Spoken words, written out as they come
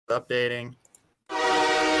Updating.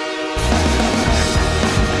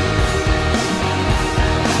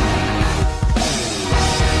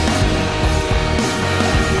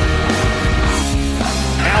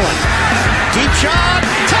 Allen, deep shot,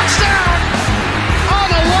 touchdown! On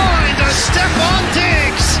the line to Stephon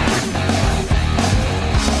Diggs.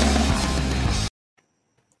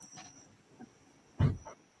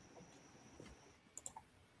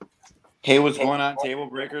 Hey, what's going on, Table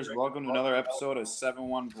Breakers? Welcome to another episode of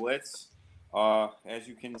 7-1 Blitz. As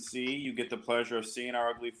you can see, you get the pleasure of seeing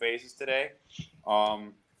our ugly faces today.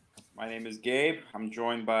 My name is Gabe. I'm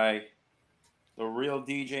joined by the real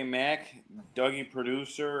DJ Mac, Dougie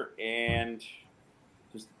producer, and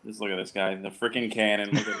just look at this guy, the freaking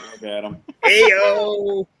cannon. Look at him.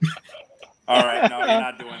 Heyo! All right, no, you're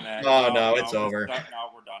not doing that. No, it's over. No,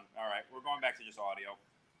 we're done. All right, we're going back to just audio.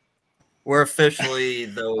 We're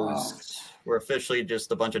officially We're officially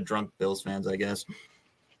just a bunch of drunk Bills fans, I guess.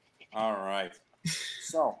 All right.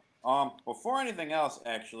 So, before anything else,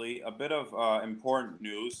 actually, a bit of important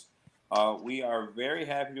news. We are very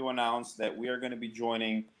happy to announce that we are going to be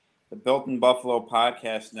joining the Built in Buffalo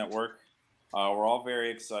Podcast Network. We're all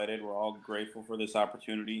very excited. We're all grateful for this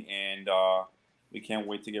opportunity, and we can't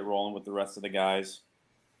wait to get rolling with the rest of the guys.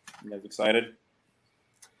 You guys excited?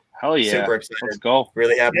 Hell yeah. Super excited. Let's go.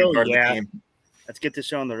 Really happy to be part of yeah. the team. Let's get this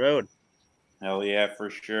show on the road. Hell yeah,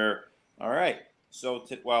 for sure. All right. So,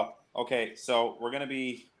 so we're going to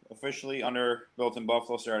be officially under Built in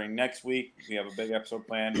Buffalo starting next week. We have a big episode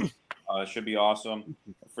planned. It should be awesome.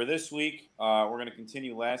 For this week, we're going to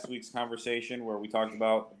continue last week's conversation where we talked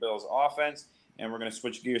about the Bills' offense, and we're going to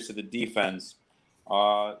switch gears to the defense.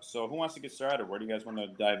 So who wants to get started? Where do you guys want to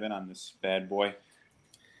dive in on this bad boy?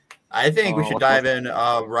 I think we should dive in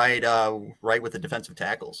right with the defensive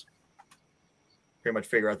tackles. Pretty much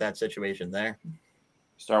figure out that situation there.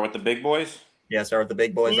 Start with the big boys? Yeah, start with the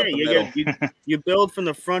big boys up the middle. You build from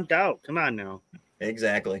the front out. Come on now.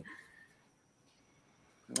 Exactly.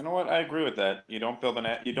 You know what? I agree with that. You don't build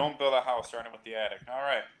a house starting with the attic. All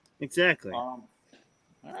right. Exactly. All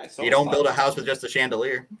right. So You don't build a house with just a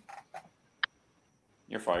chandelier.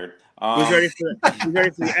 You're fired. Who's ready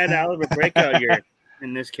for the Ed Oliver breakout year?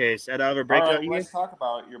 In this case, Ed Oliver breakout year. Let's talk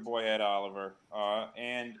about your boy Ed Oliver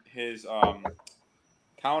and his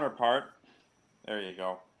counterpart. There you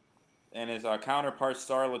go. And his counterpart,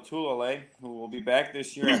 Star Latulele, who will be back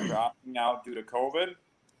this year after opting out due to COVID.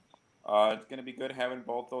 It's going to be good having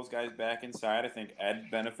both those guys back inside. I think Ed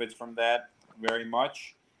benefits from that very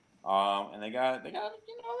much. And they got a little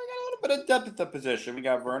bit of depth at the position. We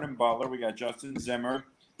got Vernon Butler. We got Justin Zimmer.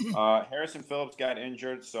 Harrison Phillips got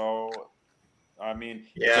injured, so I mean,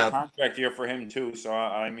 it's a contract year for him too. So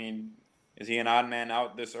I mean, is he an odd man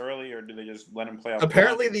out this early, or do they just let him play out?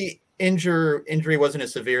 Apparently, the injury wasn't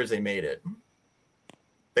as severe as they made it.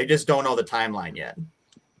 They just don't know the timeline yet.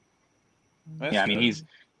 That's I mean, he's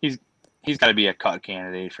got to be a cut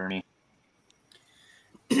candidate for me.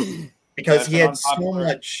 Because he had so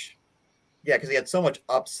much. Yeah, because he had so much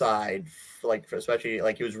upside. Especially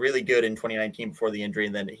he was really good in 2019 before the injury,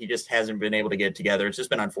 and then he just hasn't been able to get it together. It's just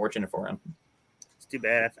been unfortunate for him. It's too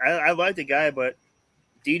bad. I like the guy, but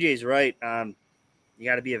DJ's right. You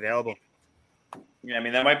got to be available. Yeah, I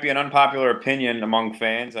mean, that might be an unpopular opinion among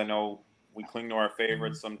fans. I know we cling to our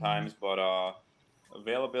favorites sometimes, but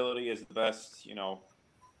availability is the best, your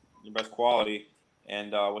best quality.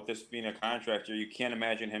 And with this being a contract year, you can't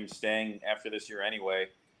imagine him staying after this year anyway.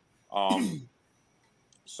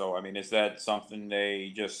 So, I mean, is that something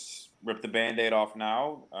they just rip the Band-Aid off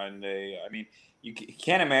now? And you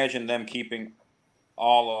can't imagine them keeping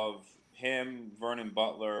all of him, Vernon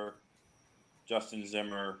Butler, Justin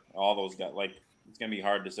Zimmer, all those guys. It's going to be a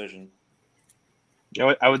hard decision.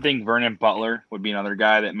 I would think Vernon Butler would be another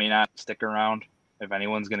guy that may not stick around. If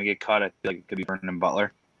anyone's going to get cut, I feel like it could be Vernon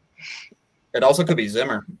Butler. It also could be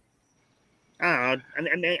Zimmer. I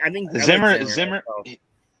don't know. I think Zimmer.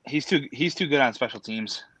 He's too good on special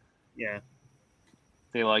teams. Yeah,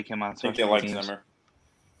 they like him on special teams. I think they like Zimmer,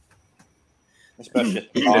 especially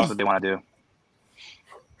at the That's cost. what they want to do.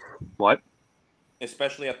 What?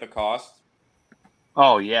 Especially at the cost.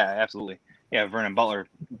 Oh yeah, absolutely. Yeah, Vernon Butler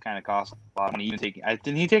kind of cost a lot of money.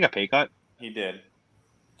 Didn't he take a pay cut? He did.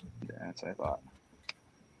 Yeah, that's what I thought.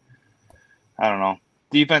 I don't know.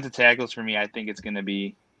 Defensive tackles for me, I think it's going to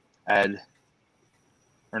be Ed.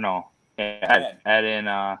 Or no. Ed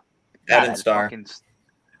and Star.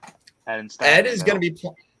 Ed and Star. Ed is going to be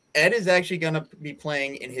Ed is actually going to be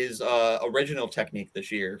playing in his original technique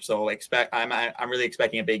this year. So I'm really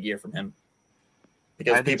expecting a big year from him.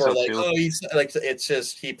 because people are so like, too. oh, he's like, it's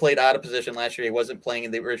just he played out of position last year. He wasn't playing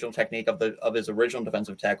in the original technique of his original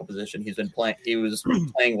defensive tackle position. He was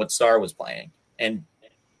playing what Starr was playing, and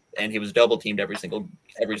he was double teamed every single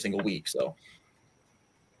week. So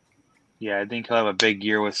Yeah, I think he'll have a big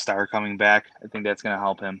year with Starr coming back. I think that's going to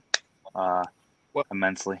help him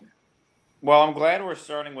immensely. Well, I'm glad we're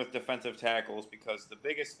starting with defensive tackles because the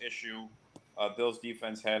biggest issue Bill's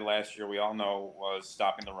defense had last year, we all know, was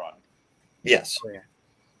stopping the run. yes,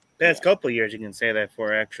 Past couple of years, you can say that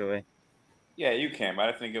for actually. Yeah, you can, but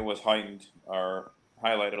I think it was heightened or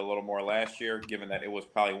highlighted a little more last year, given that it was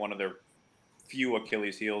probably one of their few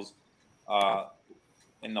Achilles heels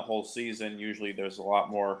in the whole season. Usually there's a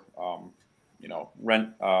lot more,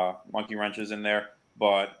 monkey wrenches in there,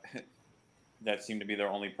 but that seemed to be their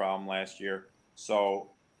only problem last year.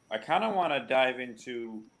 So I kind of want to dive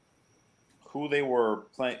into who they were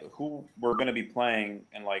playing, who we're going to be playing,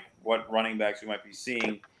 and like what running backs we might be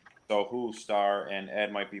seeing. So who Starr and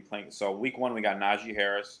Ed might be playing. So week 1 we got Najee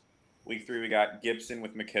Harris. Week 3 we got Gibson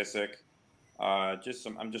with McKissick. I'm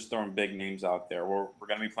just throwing big names out there. We're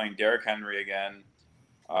going to be playing Derrick Henry again,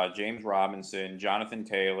 James Robinson, Jonathan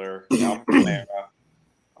Taylor, Alvin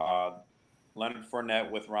Kamara, Leonard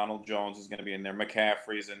Fournette with Ronald Jones is going to be in there.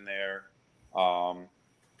 McCaffrey's in there.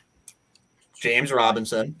 James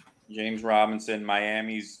Robinson,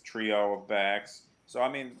 Miami's trio of backs. So, I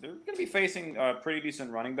mean, they're going to be facing pretty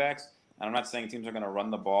decent running backs. And I'm not saying teams are going to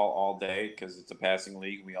run the ball all day because it's a passing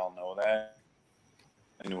league. We all know that.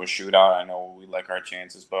 Into a shootout, I know we like our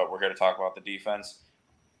chances, but we're here to talk about the defense.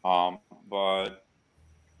 But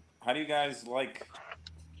how do you guys like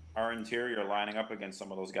our interior lining up against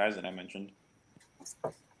some of those guys that I mentioned?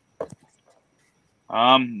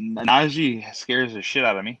 Najee scares the shit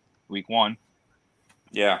out of me week 1.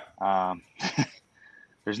 Yeah.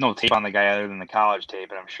 There's no tape on the guy other than the college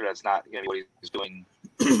tape, and I'm sure that's not going to be what he's doing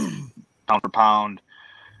pound for pound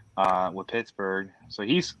with Pittsburgh. So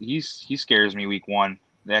he scares me week 1.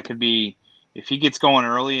 That could be if he gets going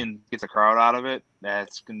early and gets a crowd out of it. I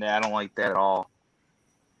don't like that at all.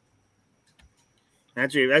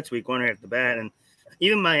 That's week 1 right at the bat, and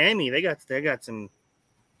even Miami they got some.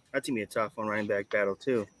 That's gonna be a tough one running back battle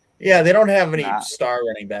too. yeah, they don't have any star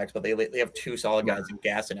running backs, but they have 2 solid guys in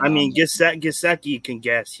Gaskin. I mean, Gesicki can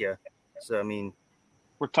gas you. So I mean,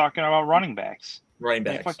 we're talking about running backs. Running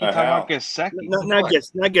backs. Fuck you talking about Gesicki?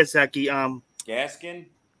 Not Gesicki.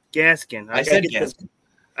 Gaskin. I said Gaskin.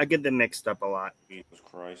 I get them mixed up a lot. Jesus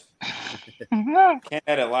Christ. Can't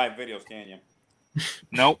edit live videos, can you?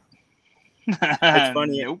 Nope. It's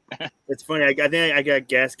funny. Nope. It's funny. I think I got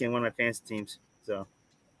Gaskin in one of my fantasy teams. So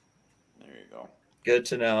there you go. Good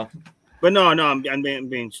to know. But no, I'm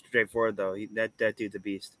being straightforward though. That dude's a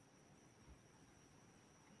beast.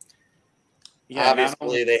 Yeah,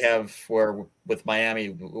 obviously they have where with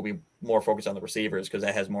Miami we'll be more focused on the receivers because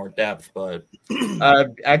that has more depth. But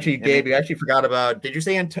actually, Gabe, you actually forgot about. Did you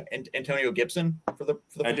say Antonio Gibson for the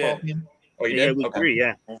football team? Oh, you did. Week 3,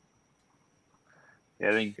 yeah.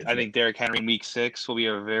 Yeah, I think Derrick Henry in week 6 will be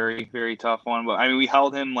a very, very tough one. But I mean, we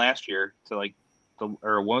held him last year to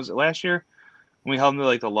was it last year? We held him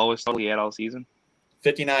to the lowest total he had all season.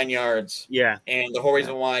 59 yards. Yeah. And the whole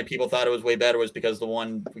reason why people thought it was way better was because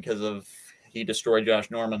he destroyed Josh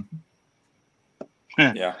Norman.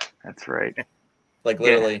 Yeah, that's right.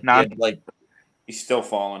 Literally, he's still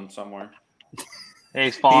falling somewhere. Hey,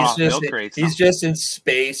 he's falling off milk crates. He's just in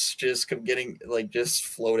space, just getting just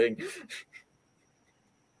floating.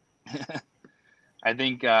 I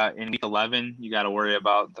think in week 11 you got to worry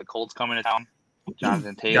about the Colts coming to town,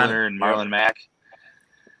 Jonathan Taylor and Marlon Mack.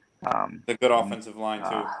 The good offensive line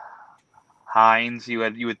too. Hines, you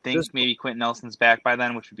would think maybe Quentin Nelson's back by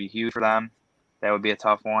then, which would be huge for them. That would be a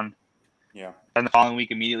tough one. Yeah. And the following week,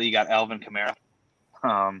 immediately you got Alvin Kamara.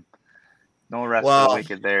 No rest of the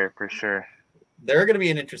wicked there for sure. They're going to be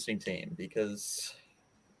an interesting team because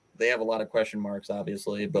they have a lot of question marks,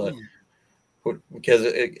 obviously, but because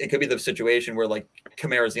it could be the situation where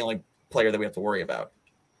Kamara is the only player that we have to worry about,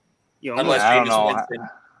 unless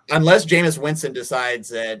Jameis Winston decides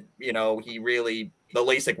that he really the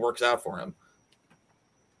LASIK works out for him.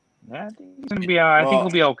 I think he's gonna be. I think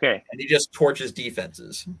he'll be okay. And he just torches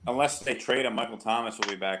defenses. Unless they trade him, Michael Thomas will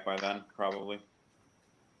be back by then, probably.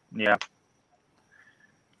 Yeah.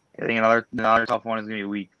 I think another tough one is gonna be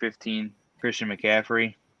week 15. Christian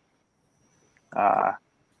McCaffrey.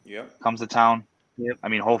 Comes to town. Yep. I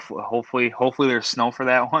mean, hopefully there's snow for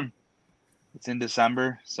that one. It's in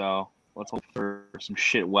December, so let's hope for some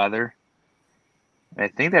shit weather. I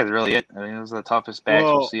think that's really it. I think those are the toughest backs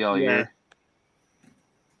we'll see all year.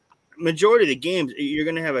 Majority of the games, you're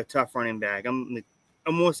going to have a tough running back.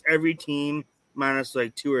 Almost every team minus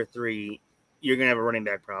like 2 or 3, you're gonna have a running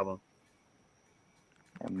back problem.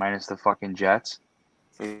 And minus the fucking Jets.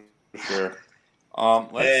 For sure.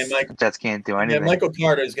 Jets can't do anything. Yeah, Michael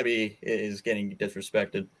Carter is getting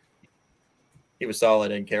disrespected. He was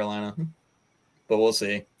solid in Carolina, but we'll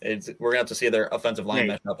see. We're gonna have to see their offensive line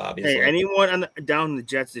mesh up. Obviously, hey, anyone down the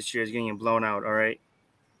Jets this year is getting blown out. All right,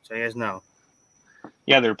 so you guys know.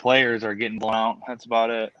 Yeah, their players are getting blown out. That's about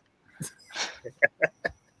it.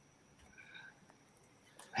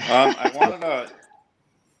 I wanted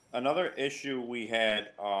another issue we had.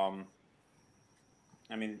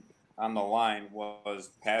 On the line was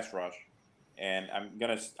pass rush, and I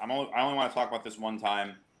only want to talk about this one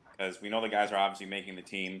time because we know the guys are obviously making the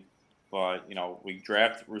team, but we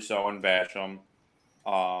draft Rousseau and Basham.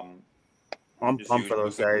 I'm pumped for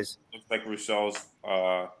those guys. Looks like Rousseau's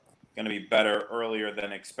going to be better earlier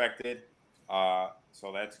than expected,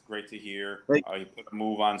 so that's great to hear. He put a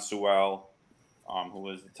move on Sewell, who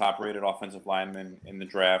was the top-rated offensive lineman in the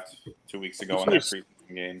draft 2 weeks ago in that preseason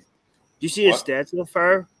game. Did you see his stats so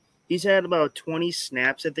far? He's had about 20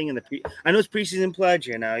 snaps, I think, in the I know it's preseason pledge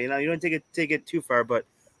here now. You don't take it too far, but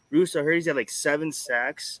Rousseau, I heard he's had like 7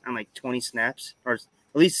 sacks on like 20 snaps, or at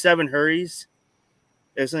least 7 hurries.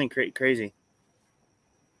 It's something crazy.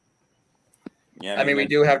 Yeah, we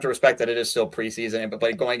do have to respect that it is still preseason, but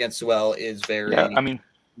going against Sewell is very. Yeah,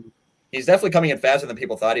 he's definitely coming in faster than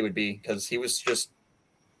people thought he would be because he was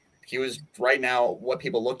right now. What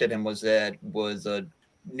people looked at him was a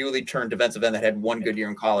newly turned defensive end that had one good year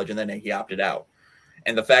in college and then he opted out.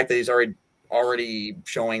 And the fact that he's already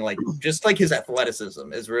showing just his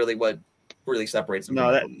athleticism is really what really separates him.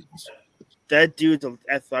 No, that dude's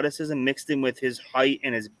athleticism mixed in with his height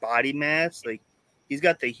and his body mass, he's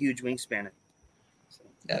got the huge wingspan.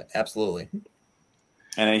 Yeah, absolutely.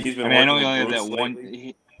 And he's been. I know he only had that one.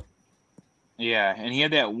 And he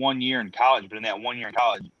had that 1 year in college, but in that 1 year in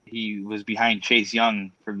college, he was behind Chase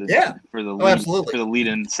Young for the lead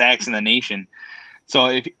in sacks in the nation.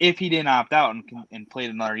 So if he didn't opt out and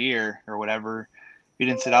played another year or whatever, if he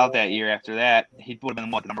didn't sit out that year after that, he would have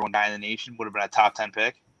been the number 1 guy in the nation, would have been a top 10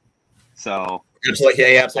 pick. So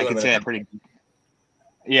absolutely. I can say that pretty.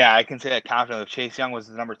 Yeah, I can say that confidently. If Chase Young was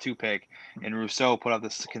the number 2 pick and Rousseau put up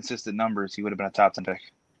this consistent numbers, he would have been a top 10 pick,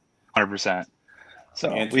 100%.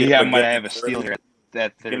 So we might have a steal here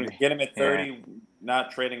at 30. Get him at 30,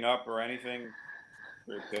 not trading up or anything.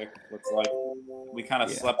 Great pick. Looks like we kind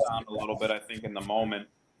of slept on a little bit, I think, in the moment.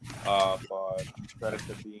 But credit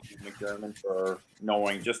to Bean McDermott for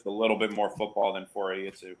knowing just a little bit more football than 4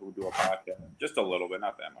 idiots who do a podcast. Just a little bit,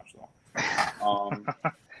 not that much though.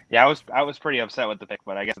 Yeah, I was pretty upset with the pick,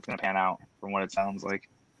 but I guess it's going to pan out from what it sounds like.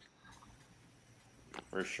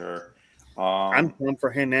 For sure. I'm pumped for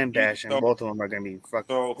him and Bash, and both of them are going to be fucking.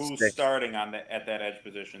 So who's starting at that edge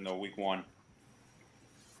position though? Week 1.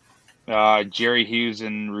 Jerry Hughes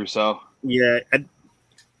and Rousseau. Yeah,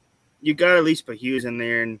 you got to at least put Hughes in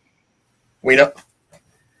there. And Wait,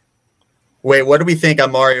 what do we think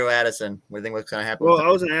on Mario Addison? What do you think what's going to happen? Well, I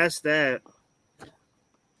was going to ask that.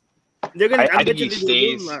 They're going to. I think he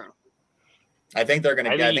stays. I think they're going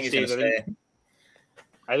to. I think he's going to stay.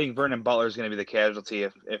 I think Vernon Butler is going to be the casualty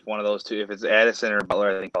if one of those two. If it's Addison or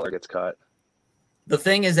Butler, I think Butler gets cut. The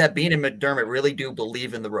thing is that Bean and McDermott really do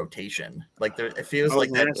believe in the rotation. It feels like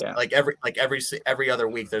that. Yeah. Every other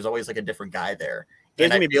week, there's always a different guy there,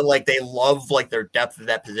 and I feel like they love their depth of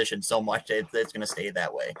that position so much that it's going to stay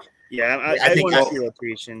that way. Yeah, I think want to see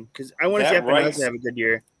rotation because I want to see Epinesa have a good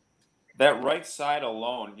year. That right side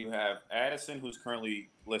alone, you have Addison, who's currently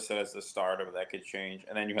listed as the starter, but that could change.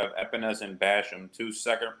 And then you have Epinesa and Basham, 2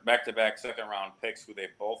 back-to-back second-round picks who they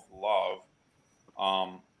both love.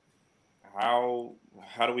 How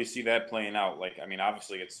do we see that playing out?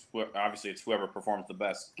 Obviously it's whoever performs the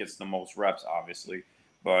best gets the most reps, obviously.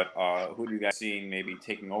 But who do you guys see maybe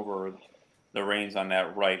taking over the reins on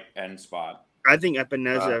that right end spot? I think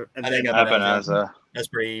Epinesa. I think Epinesa. That's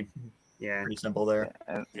pretty simple there.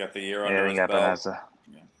 You got the year under his belt.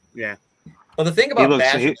 Yeah. Well, the thing about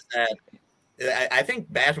Basham is that I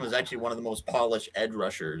think Basham was actually one of the most polished edge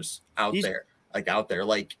rushers out there.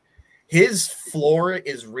 His floor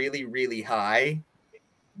is really, really high,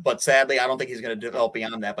 but sadly, I don't think he's going to develop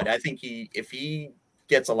beyond that. But I think if he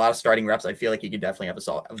gets a lot of starting reps, I feel like he could definitely have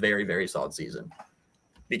a very, very solid season.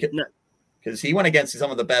 Because he went against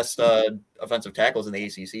some of the best offensive tackles in the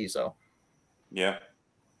ACC. So, yeah.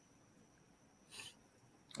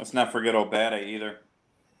 Let's not forget Obada either.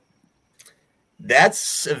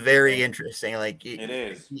 That's very interesting. It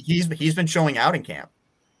is. He's been showing out in camp.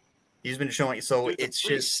 He's been showing. So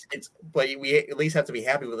but we at least have to be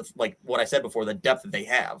happy with like what I said before, the depth that they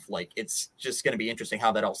have. Like it's just going to be interesting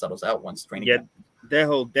how that all settles out once training. Yeah,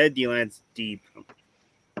 that D-line's deep.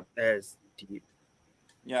 That is deep.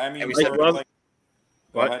 Yeah, I mean,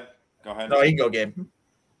 go ahead. No, you can go, Gabe.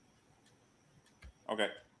 Okay,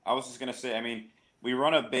 I was just gonna say. I mean, we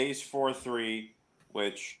run a base 4-3,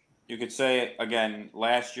 which you could say again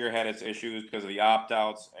last year had its issues because of the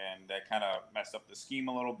opt-outs, and that kind of messed up the scheme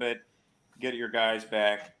a little bit. Get your guys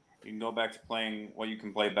back. You can go back to playing what you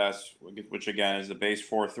can play best, which again is the base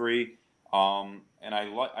 4-3. And I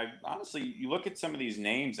honestly, you look at some of these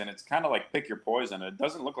names, and it's kind of like pick your poison. It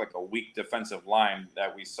doesn't look like a weak defensive line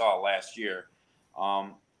that we saw last year.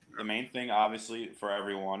 The main thing, obviously, for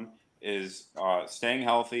everyone is staying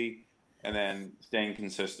healthy and then staying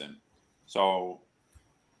consistent. So,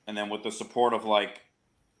 and then with the support of like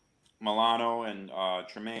Milano and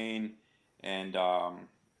Tremaine and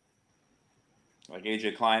like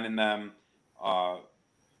AJ Klein in them, I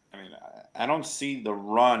mean, I don't see the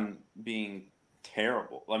run being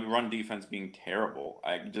terrible. Run defense being terrible.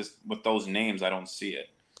 I just, with those names, I don't see it.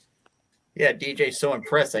 Yeah, DJ's so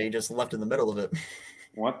impressed that he just left in the middle of it.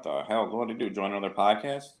 What the hell? What did he do? Join another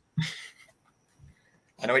podcast?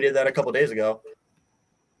 I know he did that a couple days ago.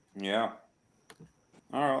 Yeah.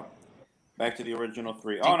 All right. Back to the original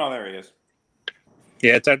three. Oh, no, there he is.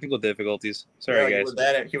 Yeah, technical difficulties. Sorry,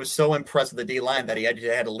 guys. He was so impressed with the D-line that he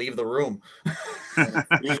had to leave the room.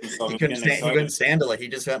 He couldn't handle it. He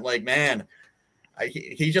just went like, man,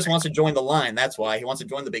 he just wants to join the line. That's why. He wants to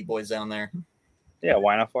join the big boys down there. Yeah,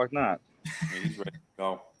 why not? Fuck not. He's ready to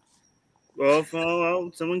go.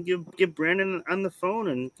 Well, someone give Brandon on the phone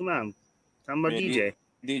and come on. Talking about DJ.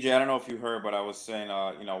 DJ, I don't know if you heard, but I was saying,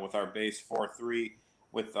 with our base 4-3,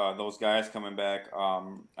 with those guys coming back,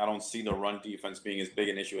 I don't see the run defense being as big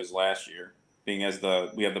an issue as last year, being as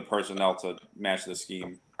we have the personnel to match the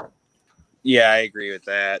scheme. Yeah, I agree with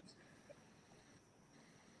that.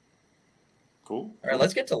 Cool. All right,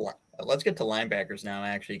 let's get to linebackers now,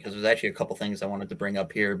 actually, because there's actually a couple things I wanted to bring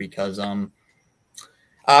up here because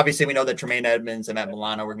obviously we know that Tremaine Edmonds and Matt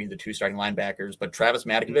Milano were going to be the two starting linebackers, but Travis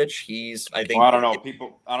Matkovich, I think. Well, I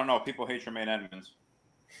don't know. People hate Tremaine Edmonds.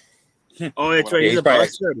 Oh, that's right. He's a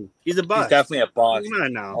boss. He's a boss. He's definitely a boss. Come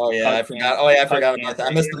on now. Oh, yeah, I forgot. I forgot about that.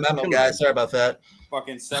 I missed the memo, guys. Sorry about that.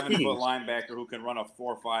 Fucking 7-foot linebacker who can run a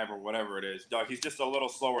 4.5 or whatever it is. Doug, he's just a little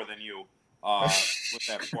slower than you with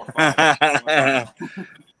that 4.5.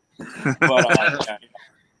 But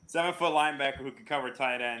 7-foot linebacker who can cover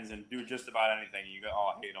tight ends and do just about anything. You go,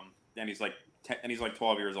 I hate him. And he's like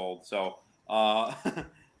 12 years old. So I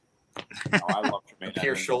love Tremaine.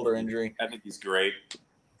 Pure shoulder injury. I think he's great.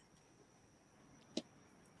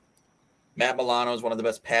 Matt Milano is one of the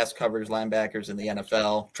best pass coverage linebackers in the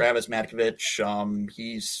NFL. Travis Matkovich,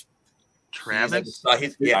 Travis?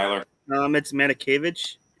 Tyler. It's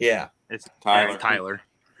Matakevich. Yeah. It's Tyler.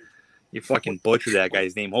 You fucking butchered that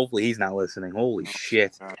guy's name. Hopefully he's not listening. Holy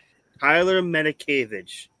shit. Tyler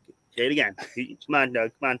Matakevich. Say it again. Come on,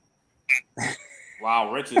 Doug. Come on.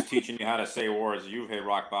 Wow, Rich is teaching you how to say words. You've hit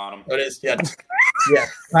rock bottom. It is, yeah. Yeah.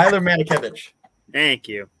 Tyler Matakevich. Thank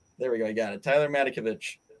you. There we go. You got it. Tyler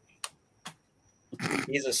Matakevich.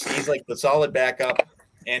 He's like the solid backup,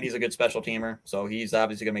 and he's a good special teamer. So he's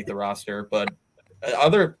obviously gonna make the roster. But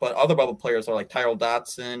other bubble players are like Tyrell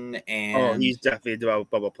Dotson and he's definitely a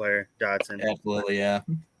bubble player. Dotson, absolutely, yeah.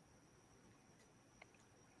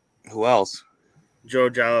 Who else?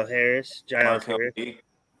 Giles Harris.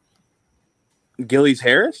 Gillies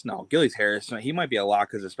Harris? No, Gillies Harris. He might be a lot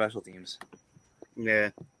because of special teams. Yeah,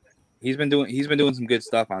 he's been doing some good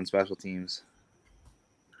stuff on special teams.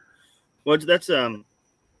 Well, that's now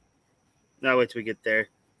wait till we get there.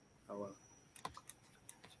 Oh well.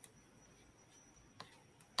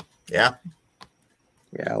 Yeah.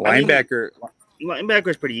 Linebacker. Linebacker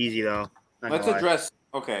is pretty easy though. Let's address.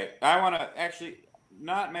 Okay, I want to actually.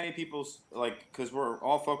 Not many people's because we're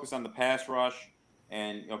all focused on the pass rush,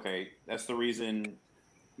 and that's the reason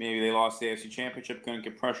maybe they lost the AFC Championship, couldn't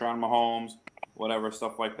get pressure on Mahomes, whatever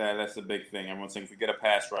stuff like that. That's the big thing. Everyone's saying if we get a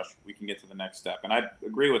pass rush, we can get to the next step, and I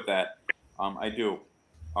agree with that. I do.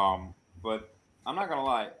 But I'm not going to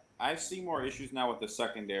lie. I see more issues now with the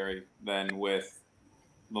secondary than with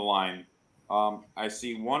the line. I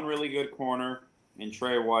see one really good corner in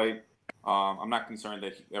Trey White. I'm not concerned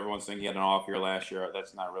that everyone's saying he had an off year last year.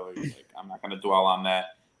 That's not really I'm not going to dwell on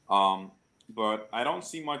that. But I don't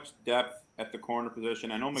see much depth at the corner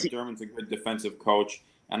position. I know McDermott's a good defensive coach.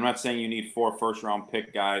 I'm not saying you need 4 first-round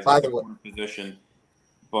pick guys at the corner position.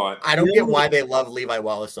 But I don't get why they love Levi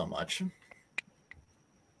Wallace so much.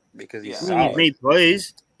 Because he made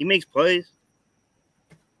plays. He makes plays.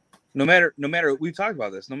 No matter, we've talked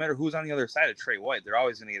about this. No matter who's on the other side of Trey White, they're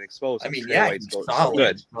always going to get exposed. I mean, Trey yeah, White's he's solid,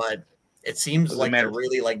 good, but it seems Doesn't like matter.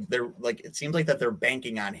 it seems like that they're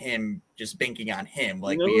banking on him, just banking on him.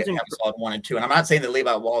 Like You know we who's have solid 1 and 2, and I'm not saying that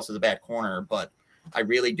Levi Wallace is a bad corner, but I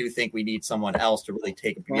really do think we need someone else to really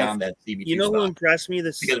take it beyond that CB2 You know spot. who impressed me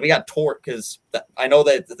this Because we got Torque. Because I know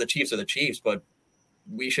that the Chiefs are the Chiefs, but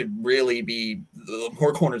we should really be the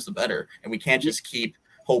more corners the better, and we can't just keep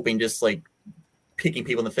hoping, just like picking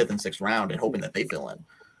people in the 5th and 6th round and hoping that they fill in.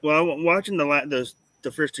 Well, watching the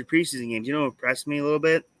first 2 preseason games, you know what impressed me a little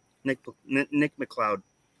bit? Nick McLeod.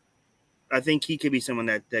 I think he could be someone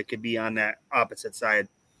that could be on that opposite side.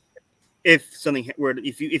 If something were,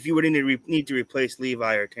 if you would need to replace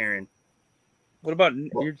Levi or Taryn. What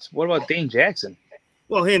about Dane Jackson?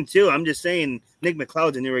 Well, him too. I'm just saying Nick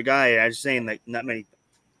McLeod's a newer guy. I was just saying like not many.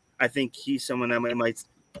 I think he's someone that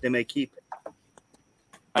they may keep.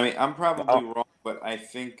 I mean, I'm probably wrong, but I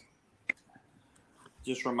think,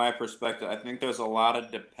 just from my perspective, I think there's a lot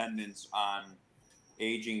of dependence on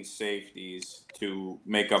aging safeties to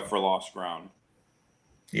make up for lost ground.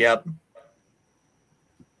 Yep.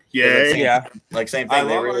 Yeah. Like same thing.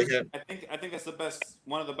 They really hit. I think that's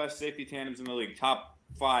one of the best safety tandems in the league. Top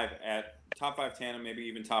five tandem, maybe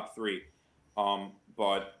even top 3.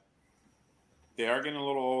 But they are getting a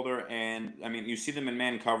little older, and I mean, you see them in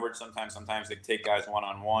man coverage sometimes. Sometimes they take guys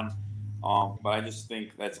 1-on-1. But I just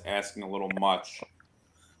think that's asking a little much.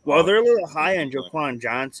 Well, they're a little high on Jaquan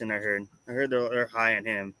Johnson. I heard they're high on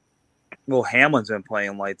him. Well, Hamlin's been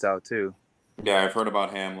playing lights out too. Yeah, I've heard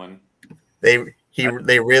about Hamlin. They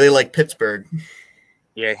really like Pittsburgh.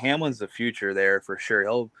 Yeah, Hamlin's the future there for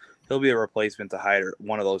sure. He'll be a replacement to Hyder,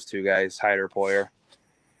 one of those 2 guys, Hyder Poyer.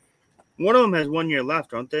 One of them has 1 year left,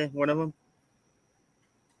 don't they? One of them.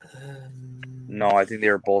 No, I think they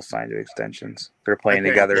were both signed to extensions. They're playing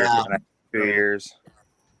together for the next 2 years.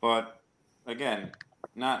 But again,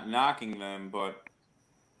 not knocking them, but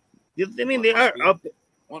I mean, they are up.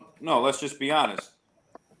 Well, no, let's just be honest.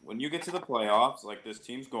 When you get to the playoffs, like this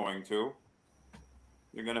team's going to,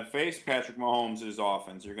 you're going to face Patrick Mahomes'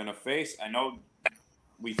 offense. You're going to face, I know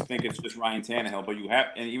we think it's just Ryan Tannehill, but you have,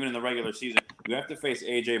 and even in the regular season, you have to face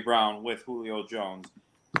A.J. Brown with Julio Jones.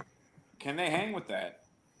 Can they hang with that?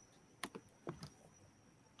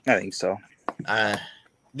 I think so.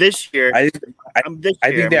 This year, I think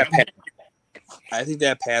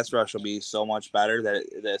that pass rush will be so much better that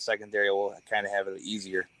the secondary will kind of have it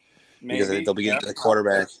easier. Because they'll be getting to the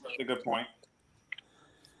quarterback. That's a good point.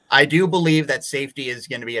 I do believe that safety is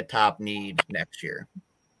going to be a top need next year.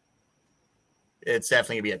 It's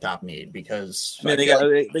definitely going to be a top need because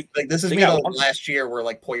this is last year where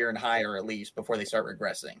like Poyer and higher at least before they start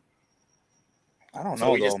regressing. I don't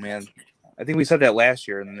know man. I think we said that last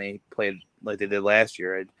year, and they played like they did last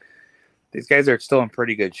year. These guys are still in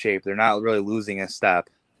pretty good shape. They're not really losing a step.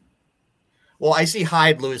 Well, I see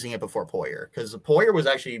Hyde losing it before Poyer because Poyer was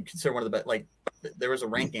actually considered one of the best. Like, there was a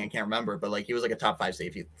ranking I can't remember, but like he was like a top 5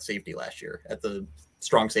 safety last year at the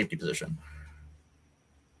strong safety position.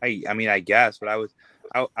 I mean, I guess, but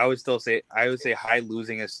I would still say Hyde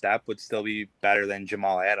losing a step would still be better than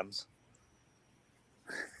Jamal Adams.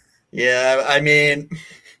 Yeah, I mean,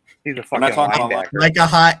 he's a fucking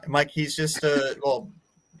linebacker. Mike. He's just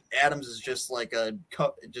Adams is just like an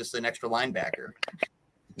extra linebacker.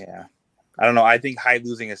 Yeah. I don't know. I think Hyde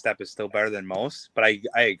losing a step is still better than most, but I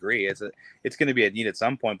agree. It's going to be a need at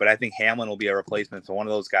some point, but I think Hamlin will be a replacement for one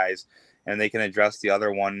of those guys, and they can address the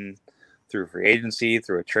other one through free agency,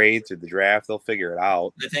 through a trade, through the draft. They'll figure it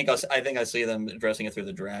out. I think I see them addressing it through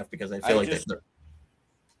the draft because I feel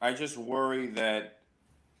I just worry that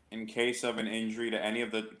in case of an injury to any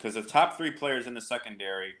of because the top 3 players in the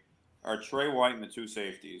secondary are Trey White and the 2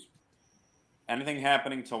 safeties. Anything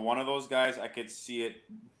happening to one of those guys, I could see it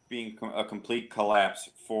being a complete collapse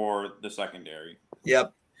for the secondary.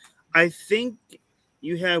 Yep. I think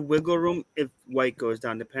you have wiggle room if White goes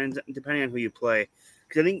down, depending on who you play.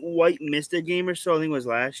 Because I think White missed a game or so, I think it was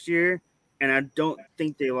last year, and I don't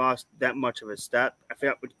think they lost that much of a step. I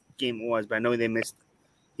forgot what game it was, but I know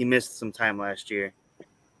he missed some time last year.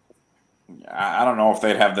 I don't know if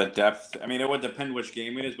they'd have the depth. I mean, it would depend which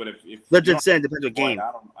game it is, but if let's just say it depends what game.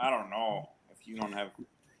 I don't know if you don't have.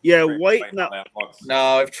 Yeah, White.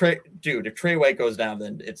 No, if Trey White goes down,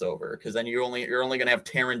 then it's over because then you're only going to have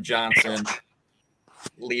Taron Johnson,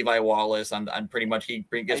 Levi Wallace. On pretty much he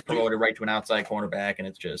gets promoted right to an outside cornerback, and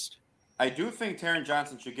it's just. I do think Taron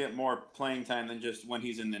Johnson should get more playing time than just when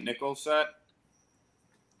he's in the nickel set.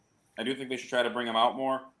 I do think they should try to bring him out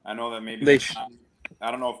more. I know that maybe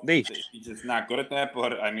I don't know if he's just not good at that,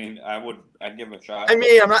 but I mean, I'd give it a shot. I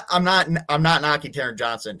mean, I'm not knocking Taron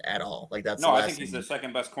Johnson at all. Like that's no, I think he's the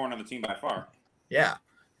second best corner on the team by far. Yeah,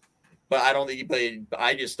 but I don't think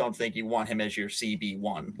I just don't think you want him as your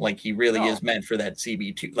CB1. Like he really is meant for that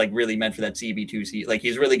CB2. Like really meant for that CB2. Like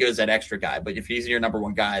he's really good as that extra guy. But if he's your number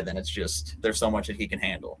one guy, then it's just there's so much that he can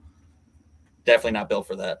handle. Definitely not built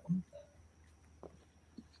for that.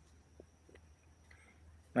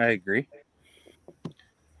 I agree.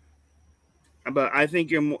 But I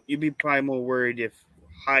think you'd be probably more worried if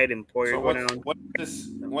Hyde and Poyer go down. What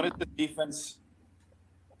is the defense?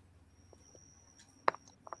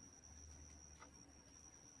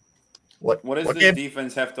 What does this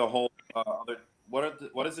defense have to hold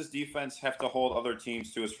what does this defense have to hold other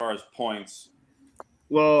teams to as far as points?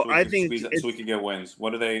 Well, so I think so we can get wins.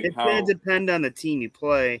 What do they? It's going to depend on the team you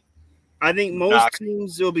play. I think most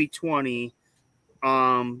teams will be 20.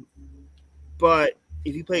 But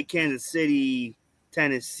if you play Kansas City,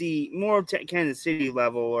 Tennessee, more Kansas City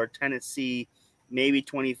level, or Tennessee, maybe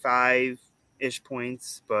 25-ish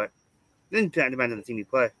points. But then it depends on the team you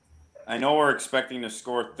play. I know we're expecting to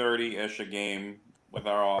score 30-ish a game with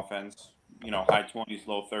our offense. High 20s,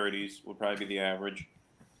 low 30s would probably be the average.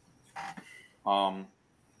 So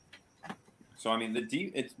I mean,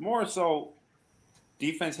 it's more so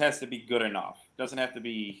defense has to be good enough. It doesn't have to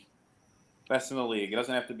be best in the league. It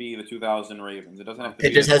doesn't have to be the 2000 Ravens. It doesn't have to.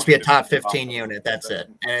 It just has to be a top 15 unit. That's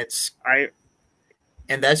it.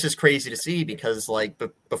 And that's just crazy to see because like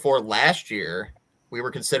before last year, we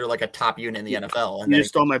were considered like a top unit in the NFL. And you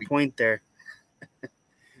stole my point there.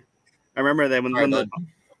 I remember that when the.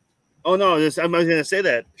 Oh no! I was going to say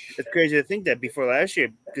that it's crazy to think that before last year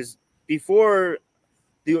because before.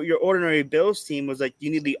 Your ordinary Bills team was like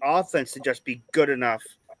you need the offense to just be good enough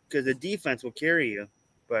because the defense will carry you.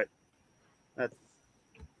 But I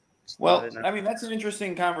mean that's an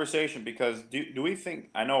interesting conversation because do we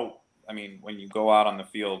think when you go out on the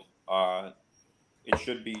field, it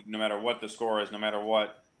should be no matter what the score is, no matter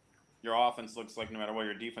what your offense looks like, no matter what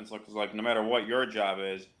your defense looks like, no matter what your job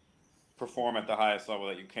is, perform at the highest level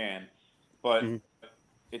that you can. But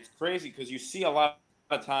it's crazy because you see a lot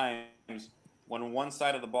of times. When one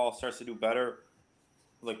side of the ball starts to do better,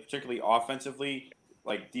 like particularly offensively,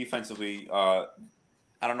 like defensively, I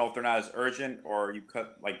don't know if they're not as urgent or you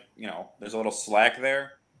cut there's a little slack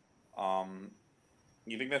there.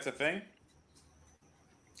 You think that's a thing?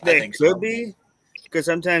 It could be because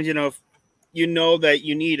sometimes if that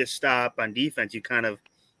you need a stop on defense, you kind of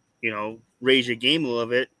raise your game a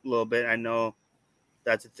little bit. I know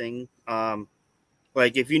that's a thing.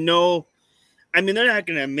 Like if I mean, they're not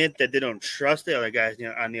going to admit that they don't trust the other guys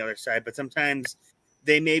on the other side, but sometimes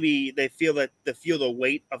they feel the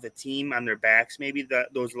weight of the team on their backs, maybe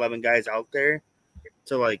those 11 guys out there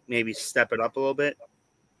to like maybe step it up a little bit.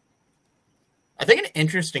 I think an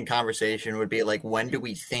interesting conversation would be like, when do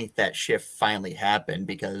we think that shift finally happened?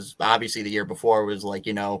 Because obviously the year before was like,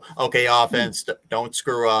 okay, offense, don't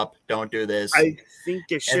screw up, don't do this. I think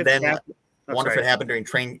the shift happened. I wonder if it happened during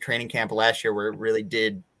training camp last year where it really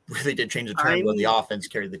did change the turn when the offense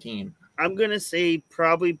carried the team. I'm going to say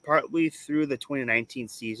probably partly through the 2019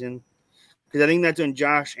 season because I think that's when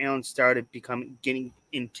Josh Allen started getting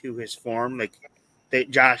into his form. Like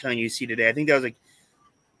Josh on UC today. I think that was like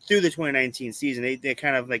through the 2019 season. They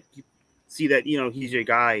kind of like see that, he's your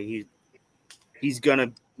guy. He's going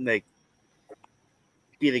to like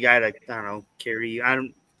be the guy that, I don't know, carry you. I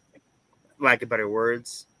don't lack of better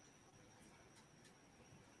words.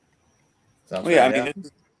 I mean,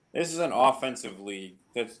 this is an offensive league.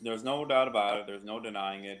 There's no doubt about it. There's no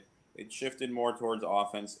denying it. It shifted more towards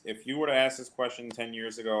offense. If you were to ask this question 10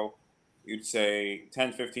 years ago, you'd say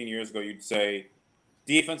 10, 15 years ago, you'd say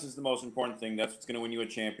defense is the most important thing. That's what's going to win you a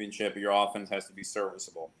championship. Your offense has to be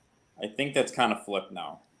serviceable. I think that's kind of flipped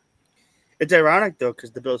now. It's ironic, though,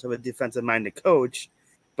 because the Bills have a defensive-minded coach,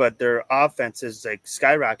 but their offense is like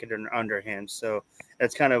skyrocketed under him. So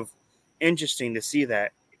it's kind of interesting to see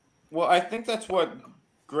that. Well, I think that's what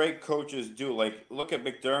great coaches do. Like, look at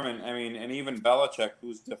McDermott. I mean, and even Belichick,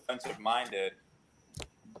 who's defensive-minded.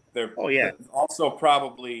 They're also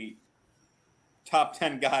probably top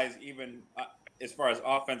 10 guys, even as far as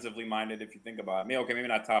offensively minded, if you think about it. Okay, maybe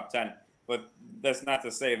not top 10, but that's not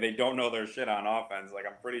to say they don't know their shit on offense. Like,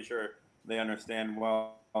 I'm pretty sure they understand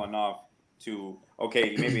well enough to,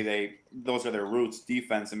 okay, maybe those are their roots,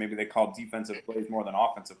 defense, and maybe they call defensive plays more than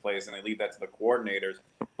offensive plays, and they leave that to the coordinators.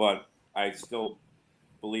 But I still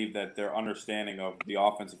believe that their understanding of the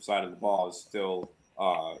offensive side of the ball is still,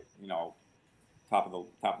 top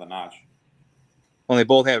of the notch. Well, they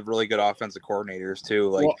both have really good offensive coordinators too.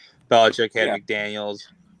 Like Belichick had McDaniels,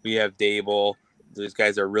 we have Dable. these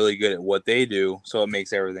guys are really good at what they do, so it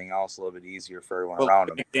makes everything else a little bit easier for everyone around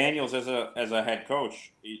them. Daniels as a head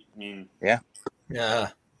coach, yeah,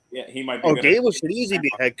 he might be. Dable should easily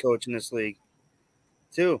be head coach in this league,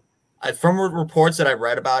 too. From reports that I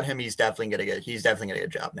read about him, he's definitely gonna get a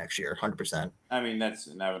job next year, 100%. I mean, that's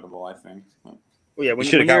inevitable, I think. Well, yeah, when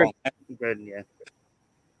you're good, yeah.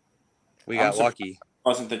 We got lucky.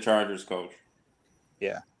 Wasn't the Chargers coach?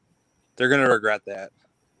 Yeah, they're gonna regret that.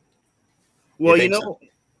 Well,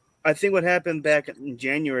 I think what happened back in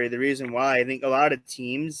January, the reason why I think a lot of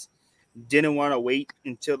teams didn't want to wait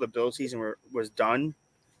until the Bills season was done.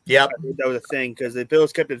 Yep. I think that was a thing because the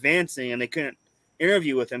Bills kept advancing and they couldn't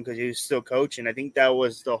interview with him because he was still coaching. I think that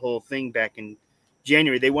was the whole thing back in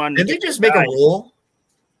January. They wanted. Did they just make a rule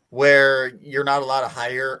where you're not allowed to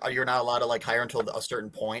hire until a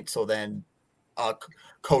certain point? So then,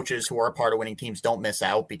 coaches who are a part of winning teams don't miss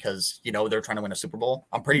out because they're trying to win a Super Bowl.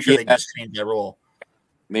 I'm pretty sure they just changed that rule.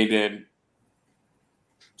 They did.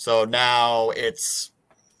 So now it's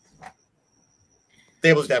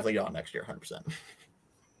Dable's definitely gone next year, 100%.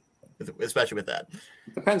 Especially with that.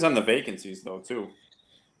 Depends on the vacancies, though, too.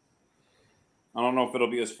 I don't know if it'll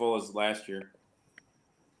be as full as last year.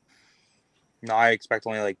 No, I expect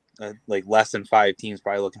only like less than 5 teams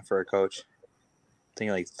probably looking for a coach. I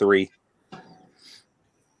think like 3.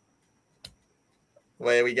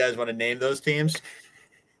 Wait, we guys want to name those teams?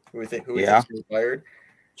 Who we think fired?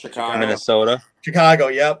 Chicago. Minnesota. Chicago,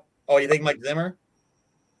 yep. Oh, you think Mike Zimmer?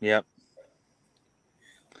 Yep.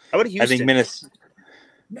 How about Houston? I think Minnesota.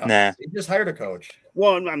 No, nah. He just hired a coach.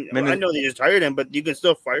 Well, I know they just hired him, but you can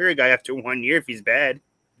still fire a guy after 1 year if he's bad.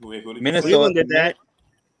 Minnesota did that.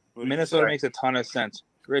 Minnesota makes a ton of sense.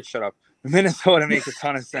 Rich, shut up. Minnesota makes a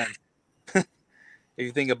ton of sense. If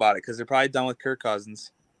you think about it, because they're probably done with Kirk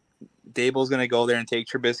Cousins. Dable's going to go there and take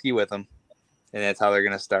Trubisky with him, and that's how they're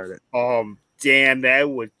going to start it. Damn, that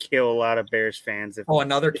would kill a lot of Bears fans.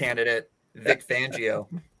 Another candidate, Vic Fangio.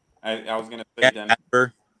 I was going to say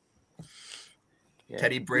Denver.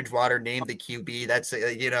 Teddy Bridgewater named the QB. That's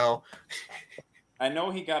I know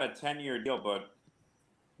he got a 10-year deal, but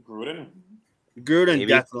Gruden maybe.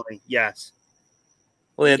 Definitely, yes.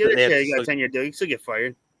 Well, he got a 10-year deal. He still get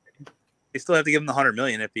fired. They still have to give him the $100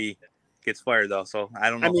 million if he gets fired, though. So I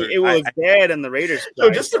don't know. I mean, it was bad on the Raiders. So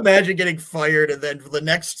just imagine getting fired, and then for the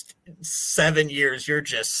next 7 years, you're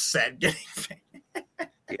just set getting fired.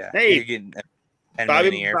 Yeah. Hey, you're getting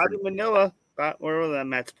Bobby Manila. Whatever that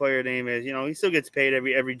Matt's player name is, he still gets paid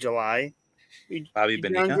every July. Bobby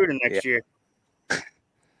Bonilla next year.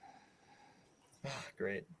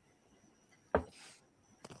 Great.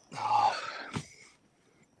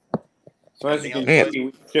 So as you can see,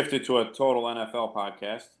 we shifted to a total NFL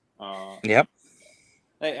podcast. Yep.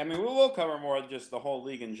 Hey, I mean, we will cover more of just the whole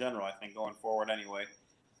league in general, I think, going forward anyway.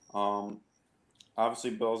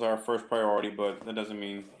 Obviously, Bills are our first priority, but that doesn't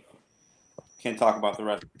mean can't talk about the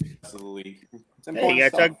rest of the league. Hey, you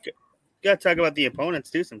gotta talk about the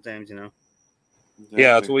opponents too sometimes, Exactly.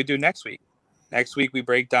 Yeah, that's what we do next week. Next week we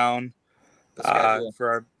break down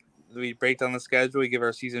we break down the schedule, we give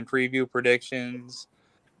our season preview, predictions,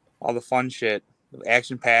 all the fun shit.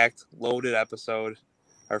 Action packed, loaded episode.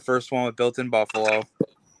 Our first one with Built in Buffalo.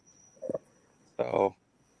 So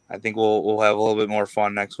I think we'll have a little bit more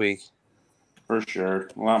fun next week. For sure.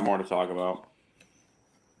 A lot more to talk about.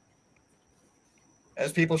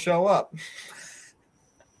 As people show up.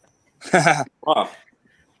 Well,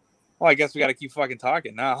 I guess we got to keep fucking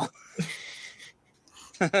talking now.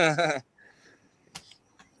 Because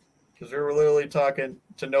we're literally talking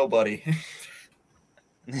to nobody.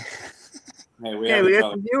 Hey, we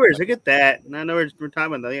got some viewers. Look at that. I know we're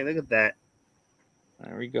talking about that. Look at that.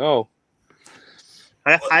 There we go.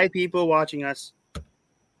 Hi, people watching us.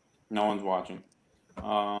 No one's watching.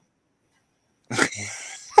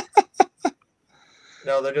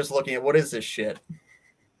 No, they're just looking at what is this shit.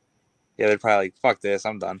 Yeah, they're probably like, fuck this,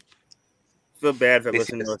 I'm done. I feel bad for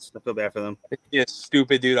listening to us. I feel bad for them. Yeah,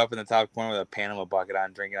 stupid dude up in the top corner with a Panama bucket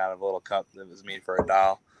on, drinking out of a little cup that was made for a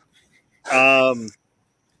doll.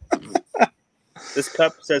 This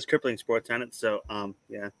cup says Crippling Sports on it, so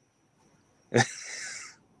yeah.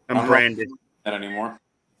 I'm branded. Not anymore.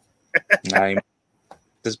 I'm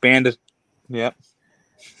disbanded. Yep.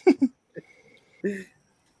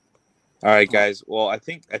 All right, guys. Well, I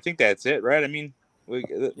think that's it, right? I mean,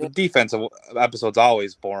 the defensive episode's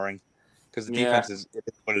always boring because the defense is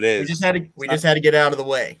what it is. We just had to get out of the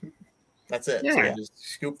way. That's it. Yeah. So just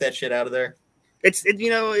scoop that shit out of there. It's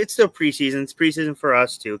still preseason. It's preseason for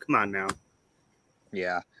us too. Come on now.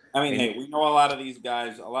 Yeah. I mean, hey, we know a lot of these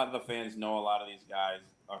guys. A lot of the fans know a lot of these guys.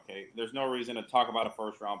 Okay, there's no reason to talk about a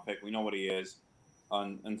first-round pick. We know what he is.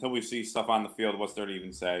 until we see stuff on the field, what's there to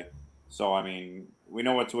even say? So, I mean, we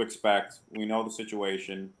know what to expect. We know the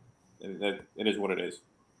situation. It is what it is.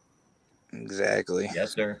 Exactly.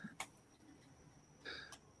 Yes, sir.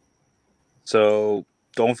 So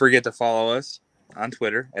don't forget to follow us on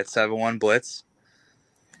Twitter at 71Blitz.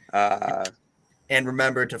 And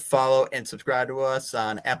remember to follow and subscribe to us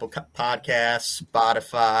on Apple Podcasts,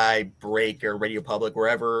 Spotify, Breaker, Radio Public,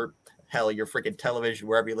 wherever hell your freaking television,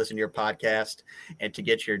 wherever you listen to your podcast, and to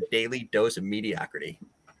get your daily dose of mediocrity.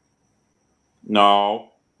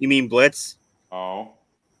 No. You mean Blitz? Oh.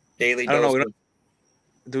 Daily I don't dose. know.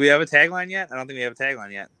 Do we have a tagline yet? I don't think we have a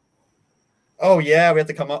tagline yet. Oh, yeah. We have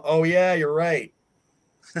to come up. Oh, yeah. You're right.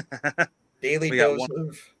 Daily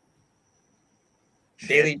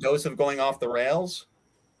dose of going off the rails.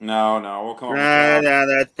 No. We'll come up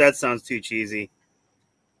with that sounds too cheesy.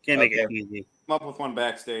 Can't make it easy. come up with one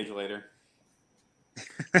backstage later.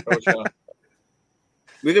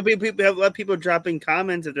 We could let people drop in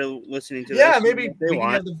comments if they're listening to this. Yeah, maybe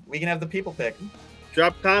we can have the people pick.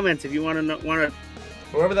 Drop comments if you want to.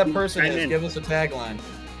 Whoever that person is, give us a tagline.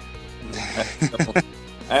 I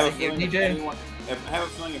have a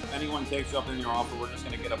feeling if anyone takes you up in your offer, we're just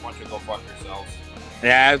going to get a bunch of go fuck yourselves.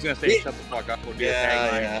 Yeah, I was going to say shut the fuck up. We'll do a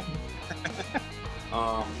tagline.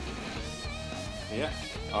 Yeah.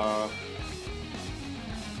 I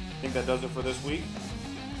think that does it for this week.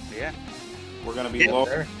 Yeah. We're going to be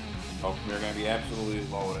loaded. Oh, we're going to be absolutely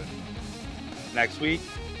loaded. Next week?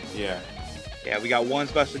 Yeah. Yeah, we got one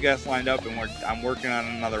special guest lined up, and I'm working on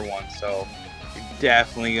another one, so you're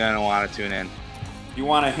definitely going to want to tune in. You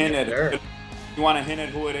want to hint at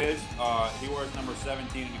who it is? He wears number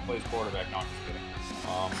 17 and he plays quarterback. No,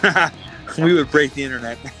 I'm just kidding. We would break the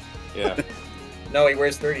internet. Yeah. No, he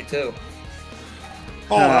wears 32.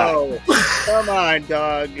 Oh, come on,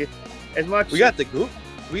 dog. As much we got the goose.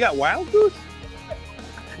 We got Wild Goose.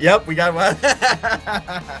 Yep, we got one.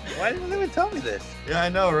 Why didn't anyone tell me this? Yeah, I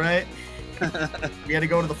know, right? We had to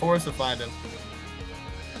go to the forest to find him.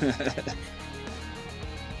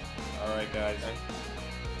 All right, guys.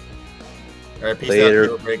 All right, peace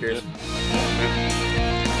Later. out, Breakers.